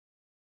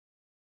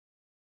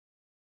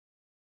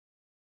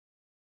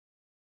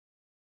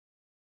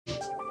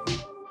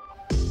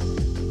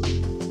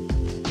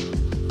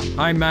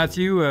Hi,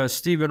 Matthew.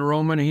 Stephen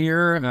Roman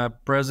here,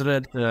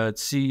 President,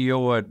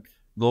 CEO at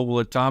Global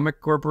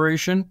Atomic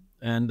Corporation,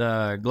 and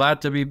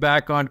glad to be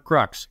back on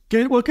Crux.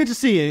 Good. Well, good to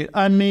see you.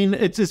 I mean,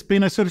 it's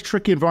been a sort of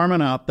tricky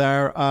environment out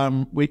there.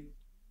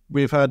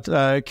 We've had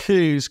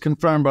coups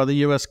confirmed by the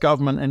U.S.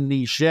 government in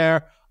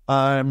Niger.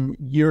 I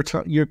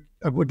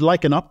would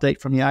like an update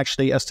from you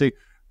actually as to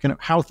kind of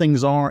how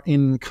things are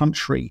in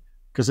country,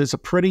 because it's a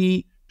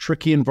pretty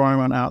tricky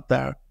environment out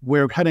there.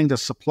 We're heading to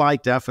supply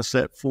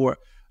deficit for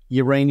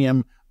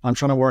uranium. I'm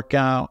trying to work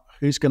out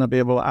who's going to be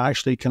able to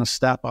actually kind of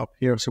step up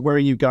here. So where are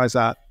you guys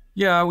at?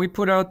 Yeah, we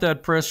put out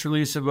that press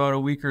release about a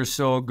week or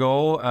so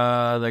ago.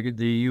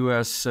 The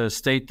U.S.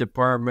 State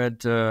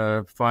Department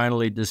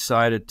finally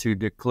decided to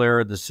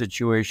declare the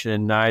situation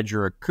in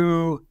Niger a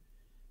coup.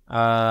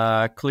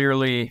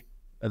 Clearly,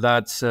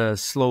 that's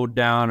slowed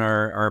down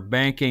our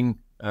banking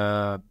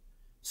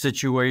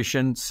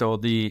situation. So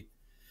the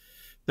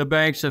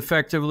banks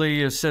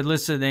effectively said,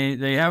 listen,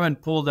 they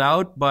haven't pulled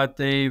out, but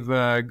they've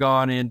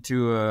gone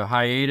into a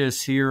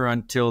hiatus here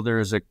until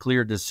there's a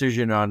clear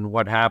decision on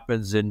what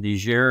happens in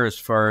Niger as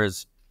far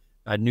as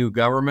a new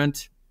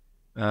government.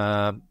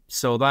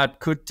 So that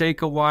could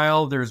take a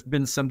while. There's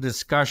been some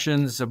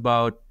discussions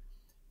about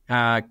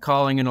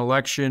calling an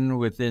election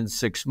within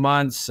 6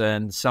 months,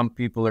 and some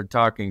people are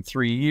talking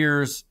 3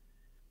 years.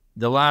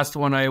 The last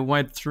one I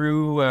went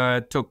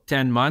through took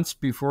 10 months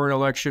before an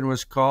election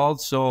was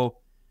called. So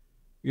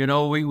we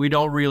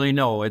don't really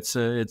know. It's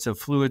a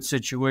fluid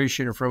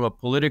situation from a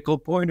political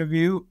point of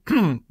view.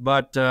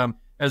 But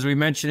as we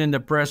mentioned in the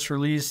press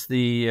release,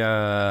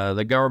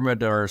 the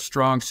government are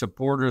strong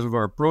supporters of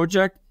our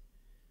project.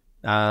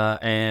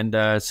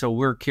 So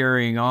we're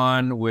carrying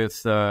on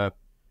with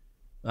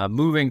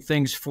moving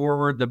things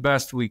forward the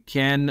best we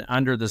can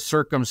under the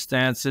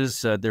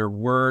circumstances. There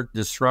were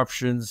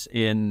disruptions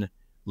in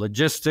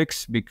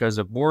logistics because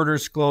of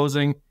borders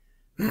closing.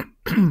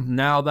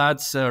 Now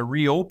that's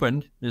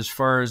reopened. As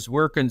far as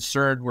we're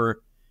concerned,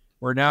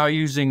 we're now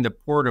using the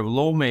port of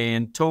Lomé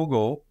in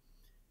Togo,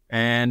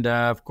 and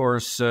of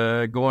course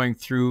going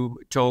through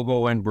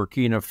Togo and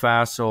Burkina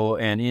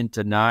Faso and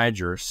into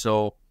Niger.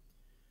 So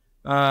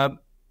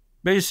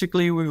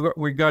basically,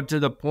 we got to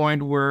the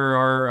point where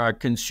our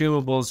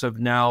consumables have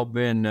now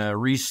been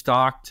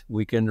restocked.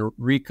 We can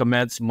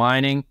recommence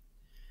mining.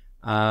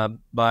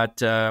 But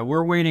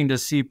we're waiting to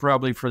see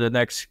probably for the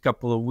next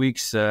couple of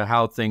weeks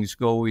how things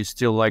go. We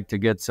still like to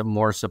get some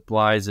more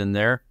supplies in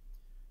there.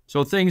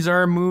 So things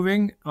are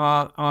moving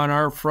on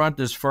our front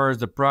as far as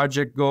the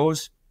project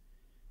goes.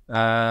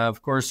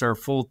 Of course, our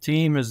full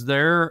team is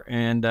there,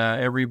 and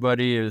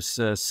everybody is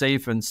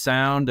safe and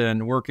sound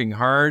and working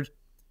hard.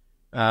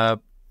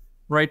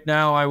 Right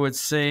now, I would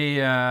say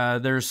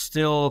there's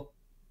still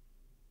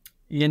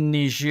in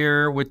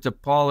Niger with the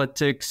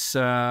politics,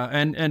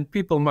 and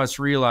people must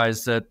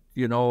realize that,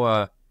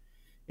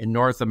 in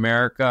North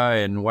America,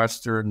 in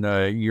Western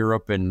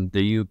Europe and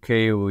the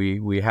UK,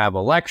 we have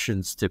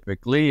elections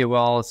typically.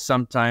 Well,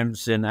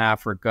 sometimes in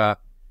Africa,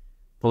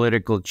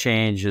 political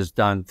change is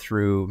done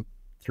through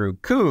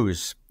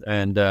coups.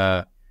 And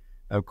of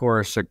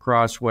course,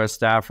 across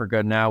West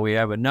Africa now we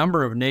have a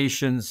number of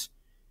nations,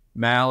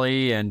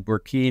 Mali and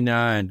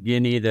Burkina and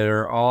Guinea, that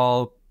are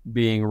all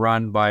being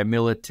run by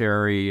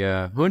military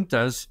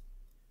juntas,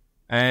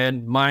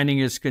 and mining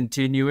is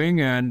continuing,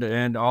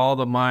 and all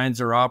the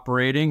mines are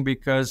operating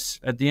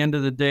because at the end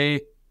of the day,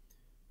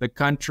 the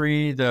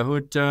country, the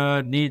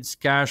junta, needs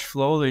cash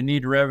flow, they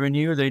need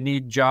revenue, they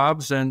need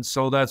jobs, and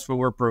so that's what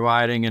we're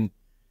providing,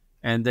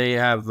 and they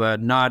have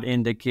not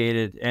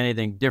indicated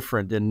anything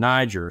different in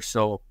Niger.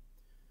 So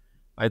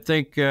I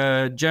think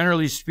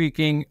generally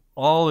speaking,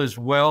 all is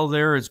well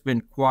there. It's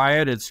been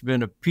quiet. It's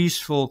been a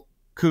peaceful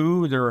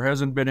coup. There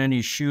hasn't been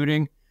any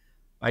shooting.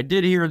 I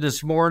did hear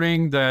this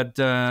morning that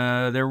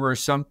there were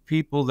some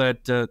people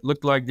that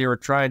looked like they were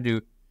trying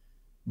to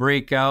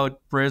break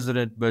out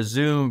President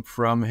Bazoum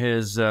from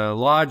his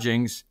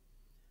lodgings,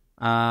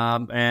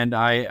 and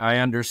I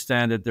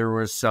understand that there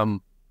was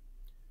some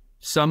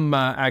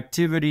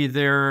activity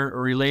there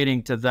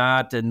relating to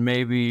that, and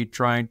maybe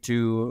trying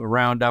to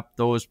round up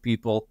those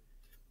people.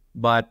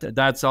 But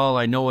that's all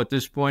I know at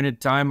this point in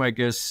time. I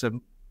guess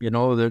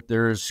that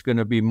there's going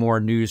to be more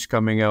news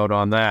coming out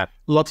on that.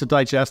 Lots to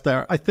digest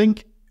there. I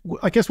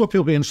guess what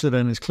people will be interested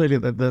in is clearly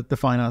the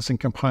financing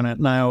component.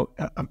 Now,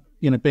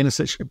 been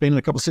in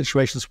a couple of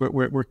situations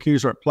where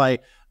coups are at play,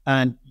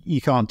 and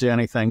you can't do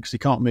anything because you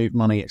can't move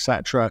money,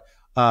 etc.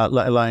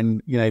 Let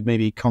alone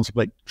maybe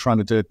contemplate trying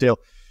to do a deal.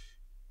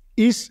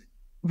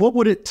 What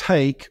would it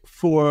take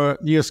for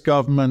the U.S.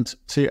 government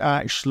to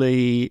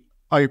actually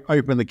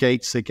open the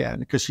gates again?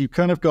 Because you've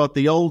kind of got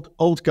the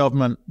old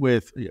government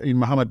with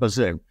Mohamed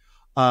Bazoum.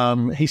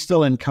 He's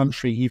still in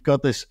country. You've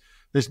got the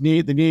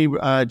new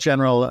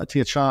General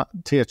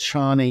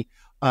Tiachani.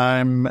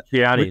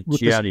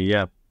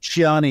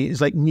 Chiani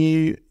is like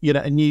new,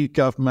 a new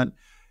government.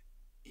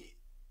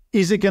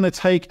 Is it going to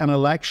take an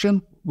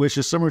election, which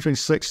is somewhere between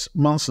 6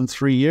 months and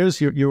 3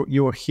 years?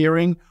 You're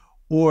hearing,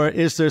 or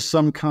is there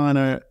some kind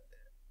of,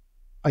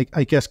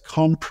 I guess,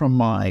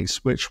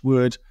 compromise which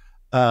would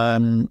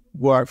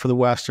work for the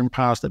Western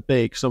powers that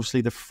be? Because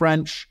obviously the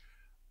French,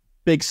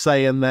 big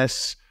say in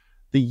this,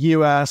 the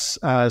US,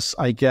 as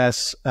I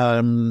guess,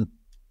 trying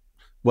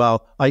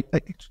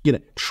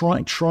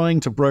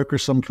to broker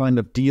some kind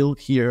of deal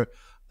here.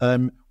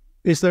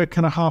 Is there a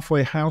kind of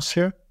halfway house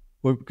here?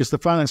 Well, because the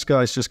finance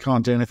guys just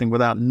can't do anything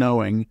without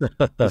knowing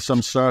with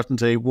some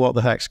certainty what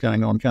the heck's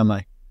going on, can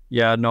they?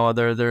 Yeah, no,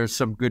 there's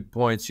some good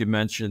points you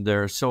mentioned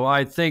there. So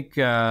I think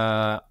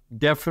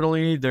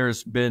definitely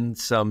there's been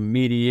some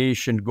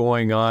mediation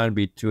going on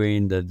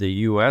between the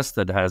U.S.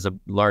 that has a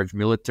large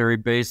military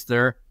base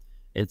there.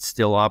 It's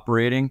still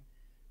operating.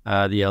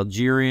 The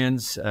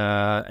Algerians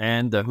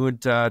and the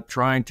junta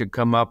trying to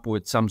come up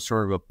with some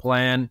sort of a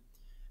plan.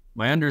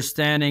 My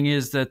understanding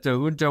is that the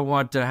junta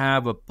want to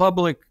have a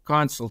public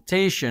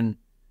consultation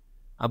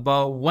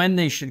about when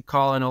they should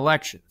call an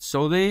election.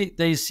 So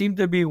they seem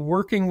to be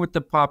working with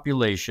the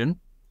population.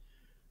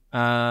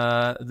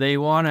 They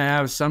want to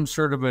have some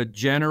sort of a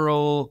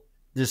general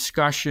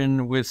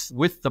discussion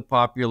with the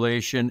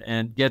population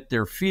and get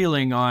their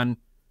feeling on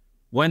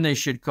when they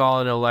should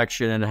call an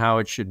election and how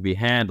it should be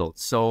handled.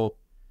 So,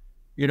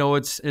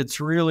 it's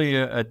really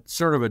a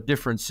sort of a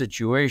different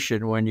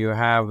situation when you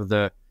have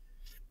the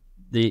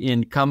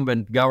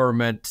incumbent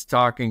government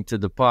talking to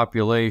the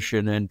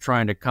population and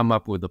trying to come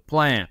up with a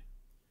plan.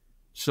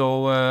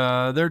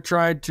 So they're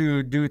trying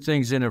to do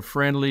things in a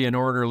friendly and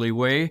orderly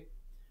way.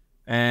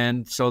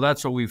 And so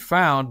that's what we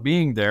found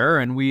being there.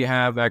 And we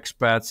have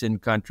expats in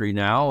country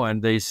now,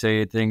 and they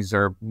say things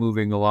are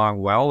moving along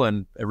well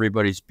and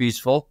everybody's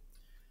peaceful.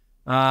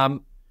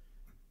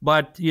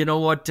 But you know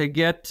what, to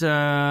get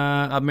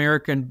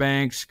American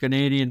banks,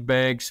 Canadian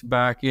banks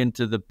back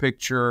into the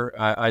picture,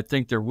 I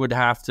think there would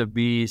have to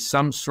be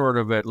some sort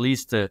of at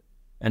least an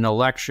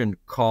election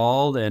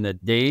called and a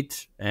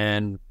date,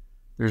 and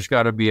there's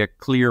got to be a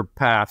clear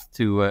path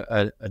to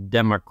a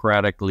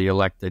democratically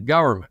elected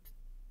government.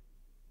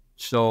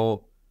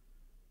 So,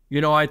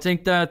 I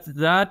think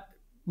that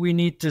we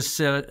need to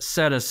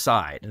set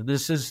aside.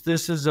 This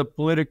is a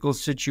political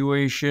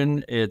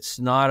situation. It's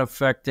not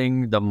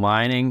affecting the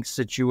mining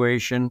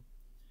situation.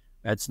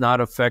 It's not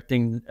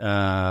affecting,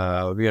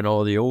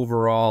 the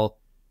overall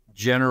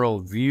general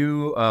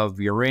view of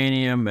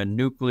uranium and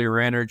nuclear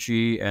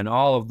energy and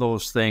all of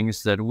those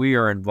things that we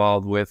are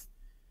involved with.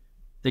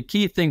 The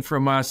key thing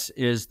from us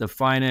is the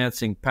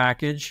financing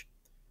package.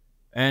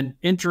 And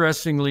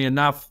interestingly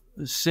enough,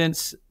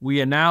 since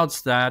we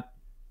announced that,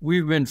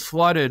 we've been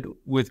flooded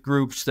with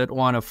groups that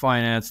want to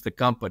finance the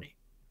company.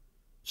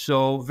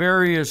 So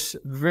various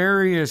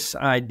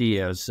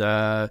ideas,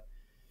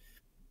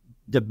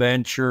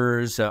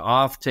 debentures,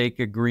 offtake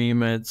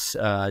agreements,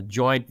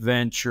 joint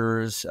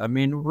ventures. I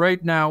mean,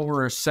 right now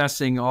we're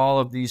assessing all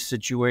of these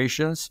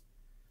situations.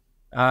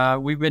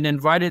 We've been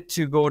invited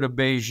to go to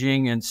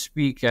Beijing and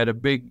speak at a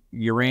big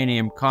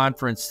uranium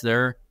conference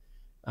there.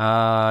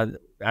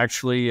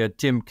 Actually,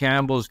 Tim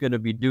Campbell is going to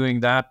be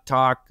doing that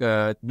talk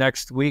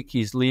next week.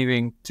 He's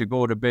leaving to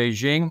go to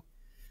Beijing.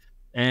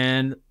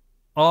 And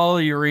all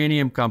the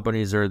uranium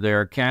companies are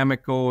there.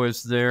 Cameco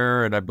is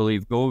there, and I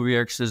believe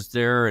Goviax is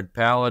there, and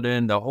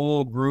Paladin, the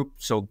whole group.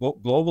 So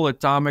Global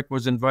Atomic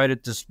was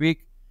invited to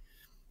speak.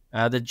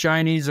 The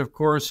Chinese, of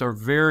course, are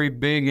very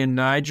big in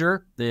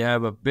Niger. They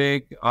have a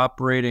big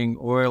operating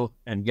oil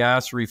and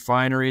gas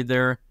refinery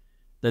there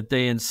that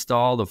they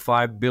installed, a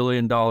 $5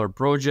 billion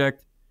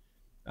project.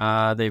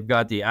 They've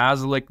got the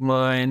Azalik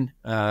mine.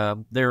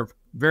 They're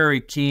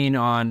very keen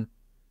on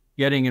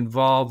getting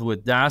involved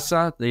with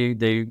Dasa.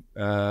 They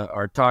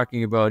are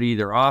talking about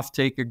either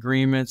offtake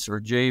agreements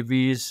or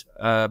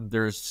JVs.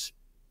 There's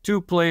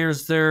two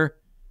players there,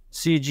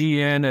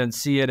 CGN and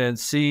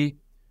CNNC.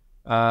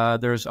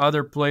 There's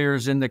other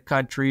players in the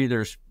country.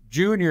 There's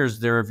juniors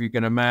there, if you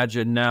can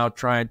imagine, now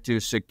trying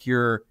to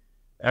secure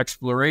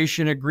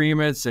exploration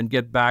agreements and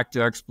get back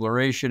to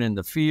exploration in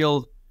the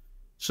field.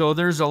 So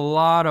there's a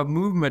lot of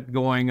movement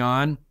going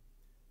on,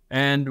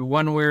 and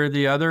one way or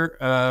the other,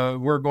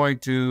 we're going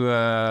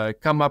to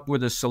come up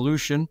with a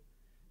solution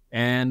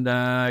and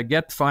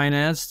get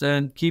financed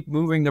and keep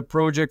moving the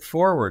project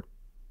forward.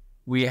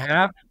 We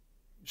have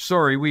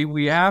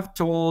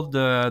told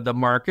the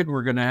market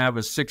we're going to have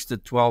a 6 to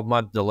 12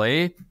 month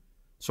delay.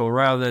 So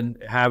rather than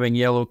having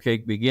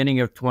yellowcake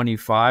beginning of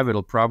 25,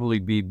 it'll probably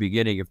be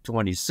beginning of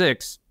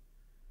 26.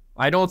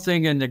 I don't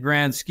think in the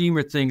grand scheme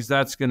of things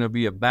that's going to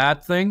be a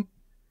bad thing.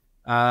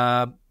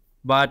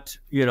 But,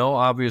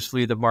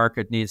 obviously the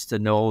market needs to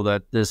know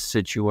that this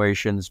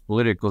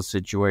political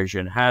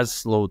situation has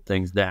slowed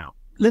things down.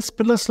 Let's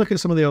look at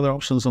some of the other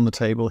options on the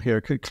table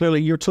here.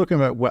 Clearly, you're talking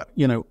about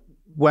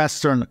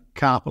Western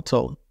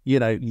capital.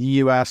 The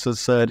U.S. has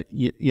said,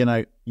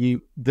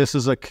 this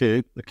is a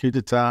coup, the coup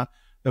d'etat,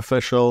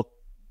 official.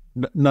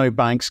 No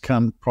banks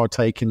can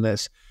partake in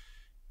this.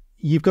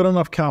 You've got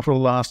enough capital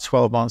the last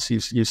 12 months,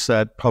 you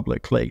said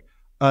publicly.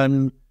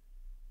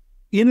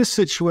 In a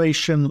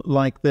situation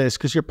like this,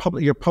 because you're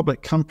a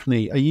public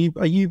company,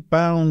 are you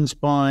bound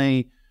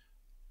by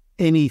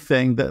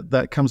anything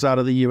that comes out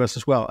of the US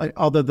as well,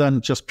 other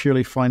than just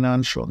purely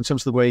financial, in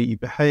terms of the way you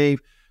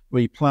behave,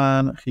 where you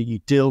plan, who you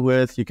deal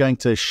with. You're going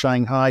to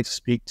Shanghai to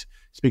speak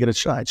at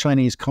a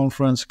Chinese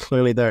conference.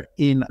 Clearly, they're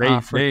in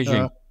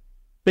Africa.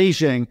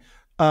 Beijing.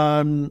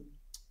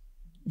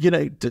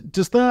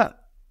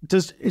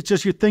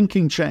 Does your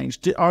thinking change?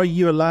 Are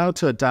you allowed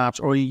to adapt,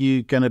 or are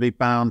you going to be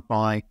bound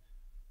by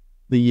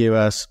the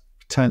U.S.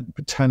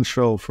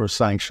 potential for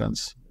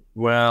sanctions?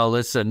 Well,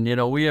 listen,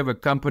 we have a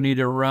company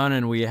to run,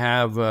 and we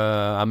have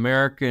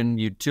American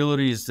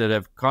utilities that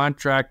have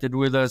contracted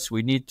with us.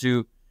 We need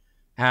to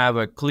have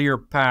a clear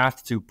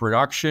path to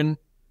production.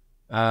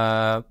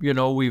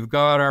 We've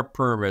got our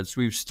permits.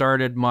 We've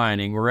started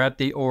mining. We're at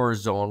the ore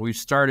zone. We've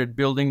started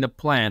building the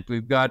plant.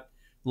 We've got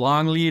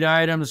long lead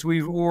items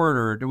we've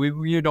ordered.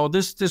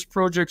 This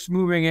project's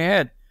moving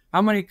ahead.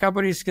 How many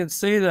companies can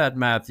say that,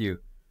 Matthew?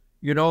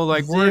 We're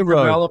a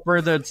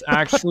developer that's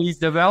actually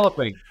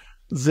developing.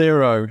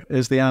 Zero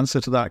is the answer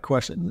to that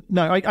question.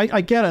 No, I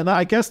get it.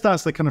 I guess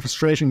that's the kind of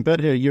frustrating bit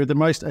here. You're the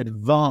most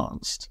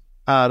advanced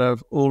out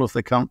of all of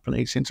the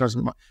companies in terms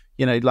of,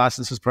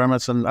 licenses,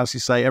 permits, and as you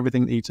say,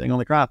 everything that you're doing on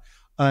the ground.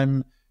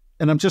 And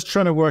I'm just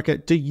trying to work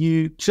out, do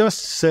you just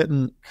sit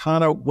and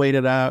kind of wait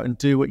it out and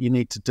do what you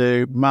need to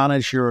do,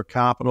 manage your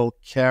capital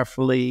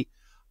carefully,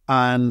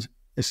 and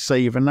say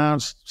you've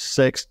announced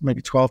 6,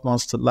 maybe 12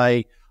 months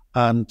delay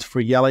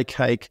for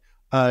yellowcake,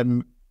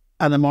 and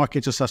the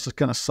market just has to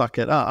kind of suck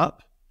it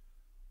up?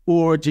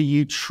 Or do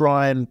you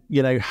try and,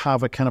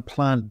 have a kind of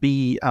plan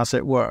B, as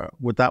it were?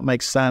 Would that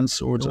make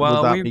sense? Or would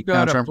that we've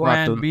got a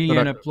plan B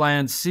and a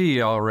plan C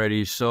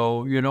already.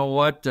 So, you know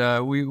what?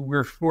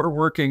 We're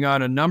working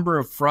on a number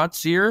of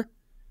fronts here,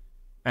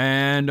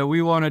 and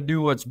we want to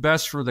do what's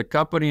best for the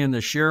company and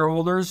the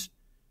shareholders.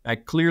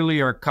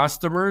 Clearly, our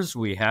customers,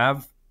 we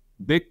have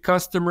big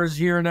customers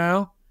here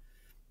now.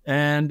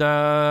 And,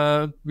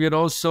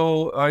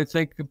 so I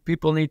think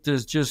people need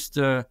to just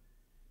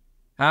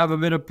have a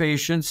bit of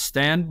patience,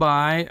 stand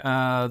by.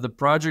 The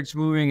project's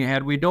moving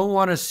ahead. We don't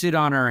want to sit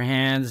on our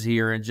hands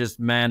here and just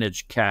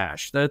manage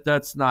cash.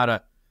 That's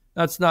not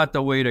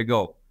the way to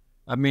go.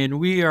 I mean,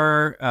 we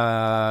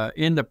are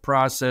in the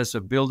process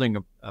of building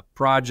a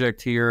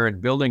project here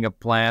and building a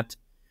plant,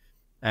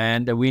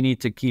 and we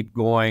need to keep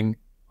going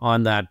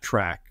on that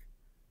track.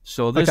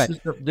 So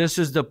this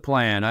is the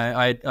plan.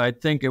 I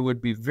think it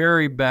would be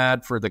very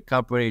bad for the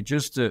company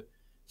just to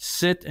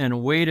sit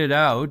and wait it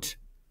out,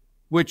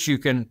 which you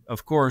can,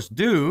 of course,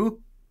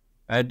 do.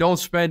 Don't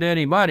spend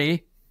any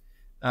money,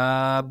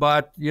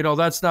 but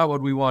that's not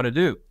what we want to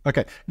do.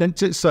 Okay, then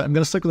so I'm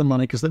going to stick with the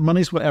money, because the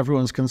money is what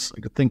everyone's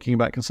thinking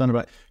about, concerned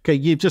about. Okay,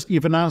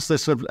 you've announced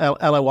this sort of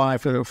LOI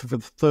for the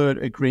third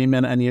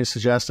agreement, and you're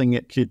suggesting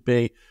it could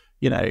be,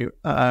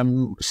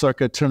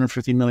 circa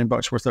 $250 million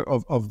worth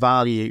of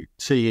value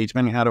to you,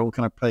 depending how it all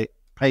kind of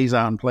pays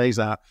out and plays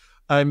out.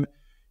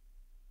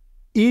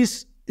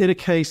 Is it a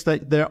case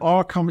that there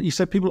are, you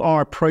said people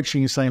are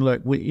approaching you saying,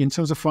 look, in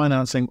terms of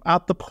financing,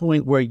 at the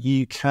point where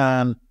we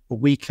can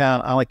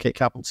allocate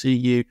capital to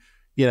you,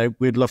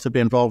 we'd love to be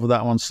involved with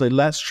that one. So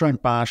let's try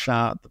and bash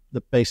out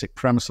the basic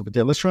premise of the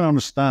deal. Let's try and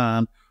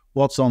understand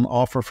what's on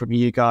offer from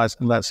you guys,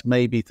 and let's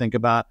maybe think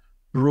about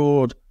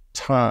broad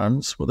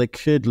terms, what they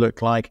could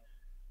look like,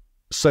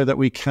 so that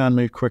we can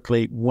move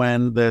quickly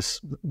when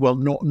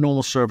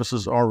normal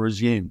services are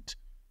resumed.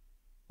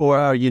 Or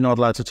are you not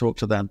allowed to talk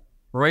to them?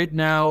 Right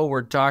now,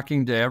 we're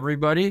talking to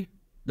everybody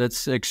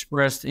that's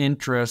expressed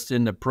interest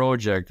in the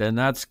project, and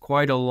that's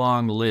quite a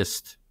long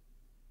list.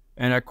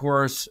 And of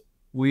course,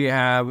 we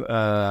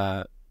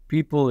have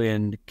people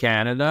in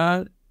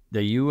Canada,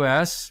 the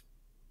US,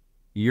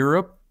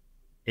 Europe,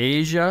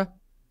 Asia,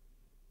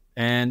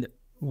 and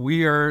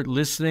we are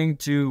listening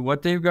to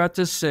what they've got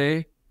to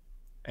say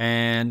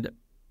and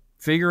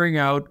figuring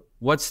out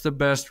what's the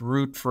best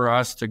route for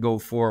us to go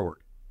forward.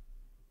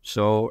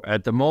 So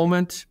at the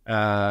moment,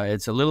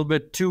 it's a little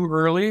bit too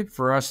early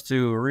for us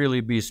to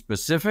really be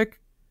specific.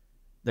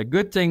 The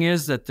good thing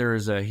is that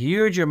there's a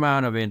huge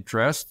amount of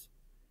interest.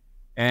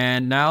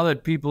 And now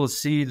that people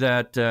see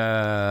that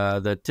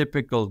the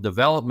typical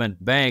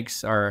development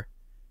banks are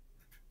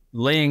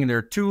laying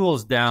their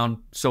tools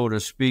down, so to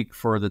speak,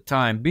 for the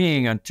time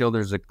being, until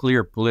there's a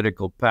clear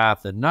political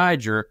path in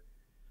Niger,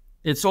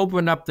 it's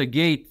opened up the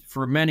gate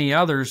for many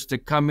others to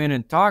come in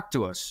and talk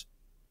to us.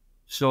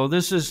 So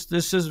this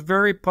is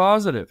very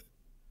positive.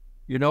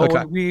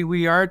 Okay.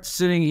 We aren't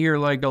sitting here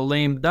like a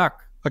lame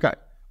duck. Okay.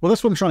 Well,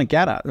 that's what I'm trying to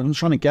get at.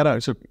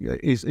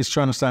 Is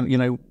trying to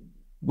understand,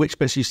 which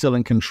bits you're still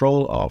in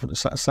control of. And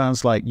it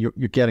sounds like you're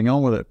getting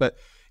on with it. But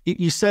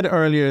you said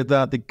earlier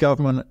that the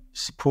government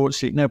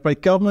supports you. Now, by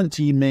government,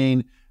 do you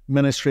mean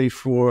Ministry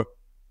for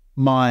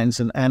Mines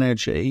and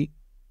Energy?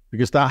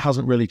 Because that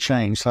hasn't really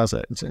changed, has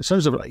it? In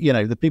terms of,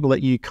 the people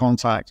that you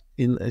contact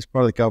as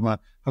part of the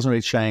government hasn't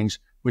really changed.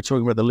 We're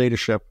talking about the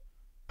leadership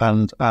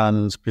and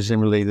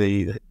presumably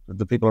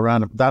the people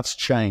around it. That's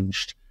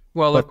changed.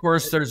 Well, of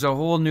course, there's a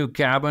whole new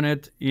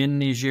cabinet in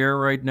Niger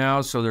right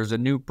now. So there's a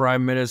new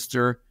prime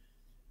minister.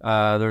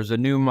 There's a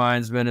new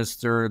mines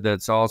minister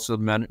that's also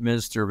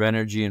Minister of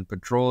Energy and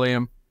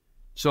Petroleum.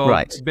 So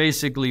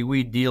Basically,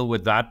 we deal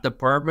with that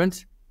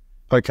department.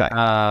 Okay.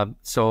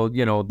 So,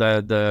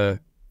 the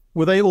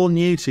Were they all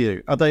new to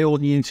you? Are they all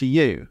new to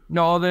you?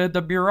 no,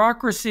 the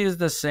bureaucracy is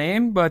the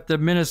same, but the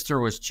minister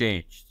was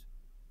changed.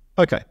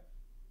 Okay.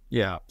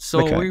 Yeah.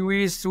 So Okay.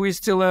 we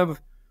still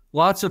have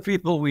lots of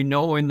people we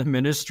know in the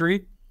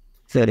ministry,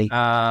 30.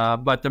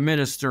 but the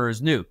minister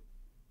is new.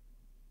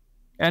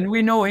 And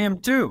we know him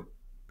too,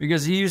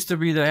 because he used to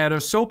be the head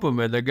of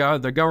SOPAMID,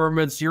 the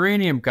government's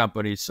uranium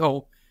company.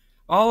 So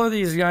all of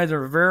these guys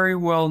are very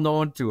well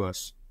known to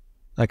us.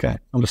 Okay,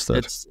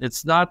 understood.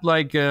 It's not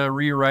like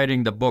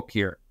rewriting the book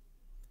here.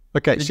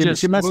 Okay, It so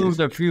just your message, moved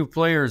a few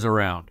players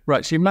around.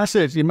 right? So your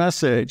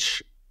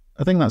message.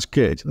 I think that's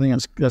good. I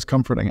think that's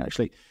comforting.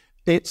 Actually,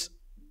 it's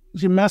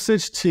your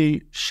message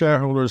to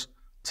shareholders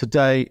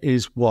today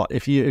is what?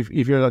 If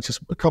you're like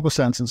just a couple of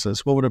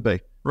sentences, what would it be?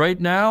 Right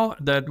now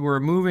that we're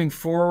moving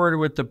forward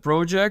with the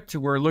project,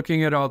 we're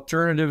looking at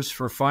alternatives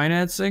for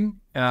financing.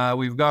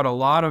 We've got a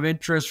lot of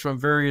interest from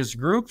various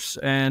groups,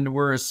 and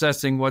we're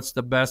assessing what's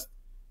the best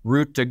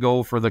route to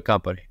go for the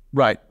company.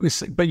 Right,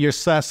 but you're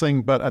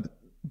assessing,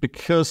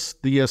 because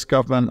the U.S.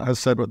 government has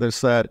said what they've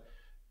said,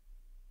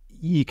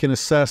 you can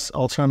assess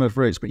alternative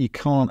routes, but you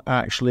can't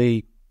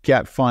actually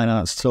get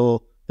finance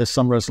till there's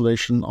some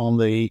resolution on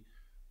the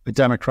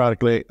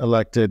democratically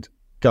elected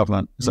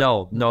government.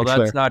 No,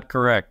 that's not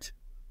correct.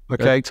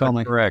 Okay, That's tell not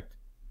me. correct.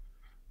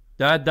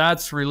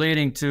 That's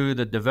relating to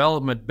the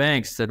development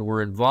banks that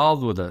were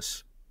involved with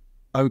us.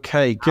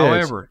 Okay, good.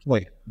 However,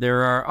 wait,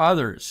 there are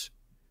others.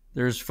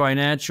 There's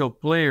financial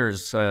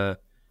players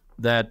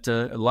that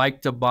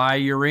like to buy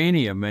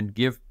uranium and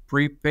give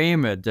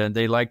prepayment, and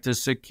they like to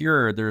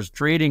secure. There's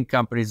trading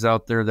companies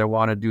out there that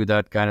want to do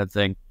that kind of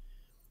thing.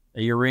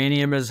 The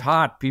uranium is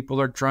hot.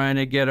 People are trying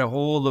to get a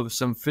hold of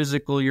some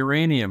physical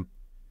uranium.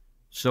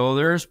 So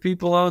there's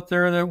people out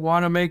there that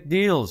want to make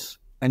deals.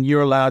 and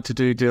you're allowed to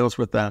do deals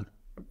with them.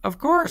 Of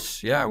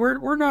course, yeah.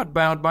 We're not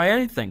bound by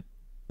anything.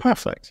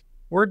 Perfect.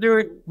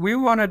 We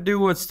want to do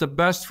what's the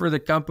best for the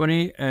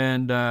company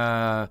and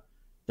the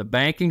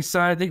banking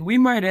side. I think we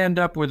might end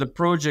up with a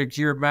project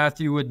here,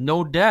 Matthew, with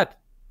no debt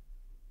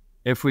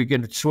if we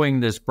can swing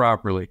this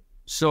properly.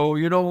 So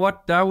you know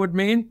what that would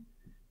mean?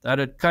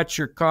 That'd cut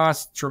your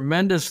costs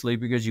tremendously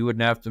because you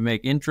wouldn't have to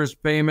make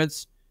interest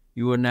payments.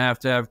 You wouldn't have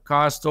to have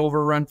cost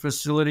overrun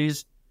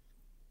facilities.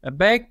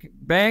 Bank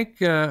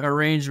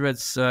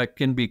arrangements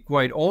can be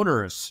quite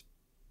onerous.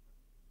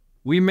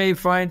 We may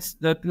find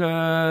that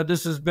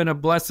this has been a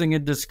blessing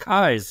in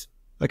disguise.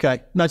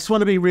 Okay. Now, I just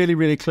want to be really,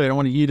 really clear. I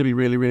want you to be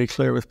really, really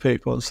clear with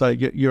people and say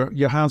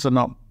your hands are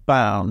not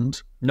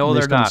bound. No,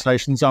 These they're not.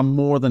 Conversations are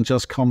more than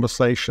just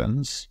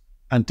conversations,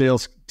 and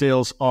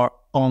deals are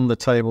on the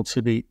table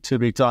to be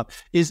done.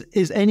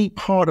 Is any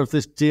part of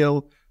this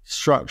deal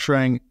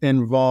structuring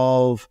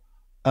involve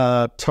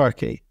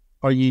Turkey?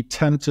 Are you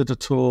tempted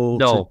at all?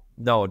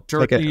 No.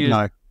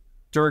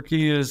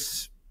 Turkey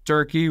is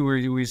Turkey.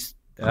 We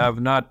have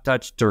not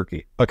touched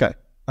Turkey. Okay.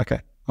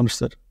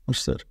 Understood.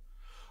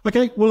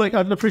 Okay, well, I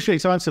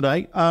appreciate your time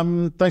today.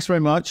 Thanks very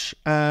much.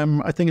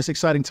 I think it's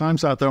exciting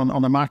times out there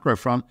on the macro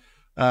front.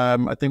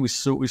 I think we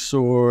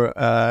saw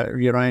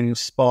uranium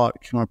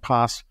spot kind of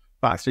pass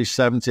back through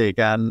 70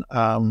 again.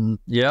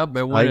 Yeah,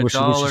 but went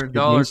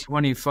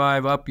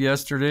 $1.25 up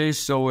yesterday,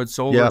 so it's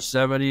over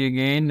 70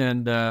 again.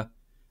 And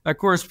of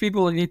course,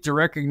 people need to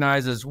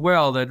recognize as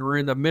well that we're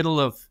in the middle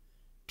of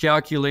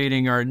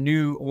calculating our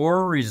new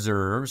ore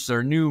reserves,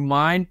 our new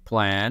mine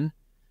plan,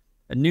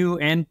 a new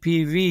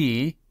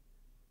NPV.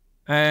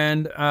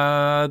 And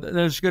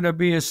there's going to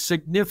be a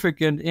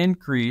significant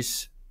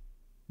increase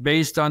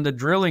based on the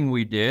drilling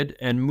we did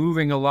and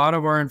moving a lot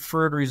of our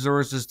inferred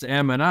resources to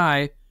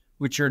M&I,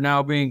 which are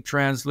now being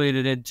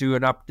translated into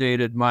an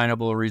updated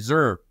mineable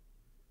reserve.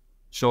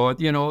 So,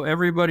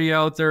 everybody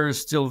out there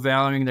is still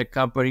valuing the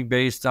company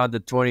based on the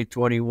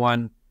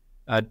 2021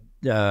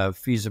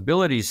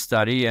 feasibility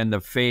study and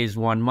the phase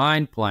 1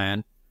 mine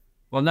plan.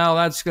 Well, now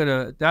that's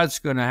gonna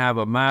have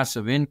a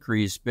massive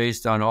increase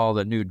based on all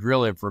the new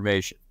drill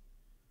information.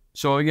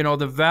 So,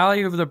 the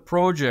value of the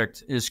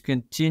project is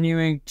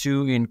continuing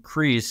to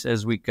increase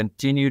as we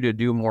continue to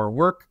do more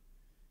work,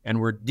 and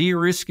we're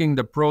de-risking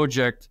the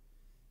project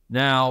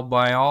now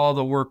by all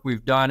the work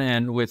we've done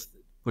and with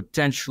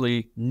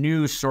potentially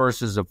new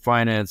sources of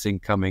financing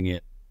coming in.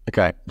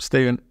 Okay,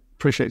 Stephen,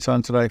 appreciate your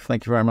time today.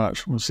 Thank you very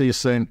much. We'll see you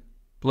soon.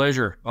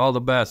 Pleasure. All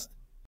the best.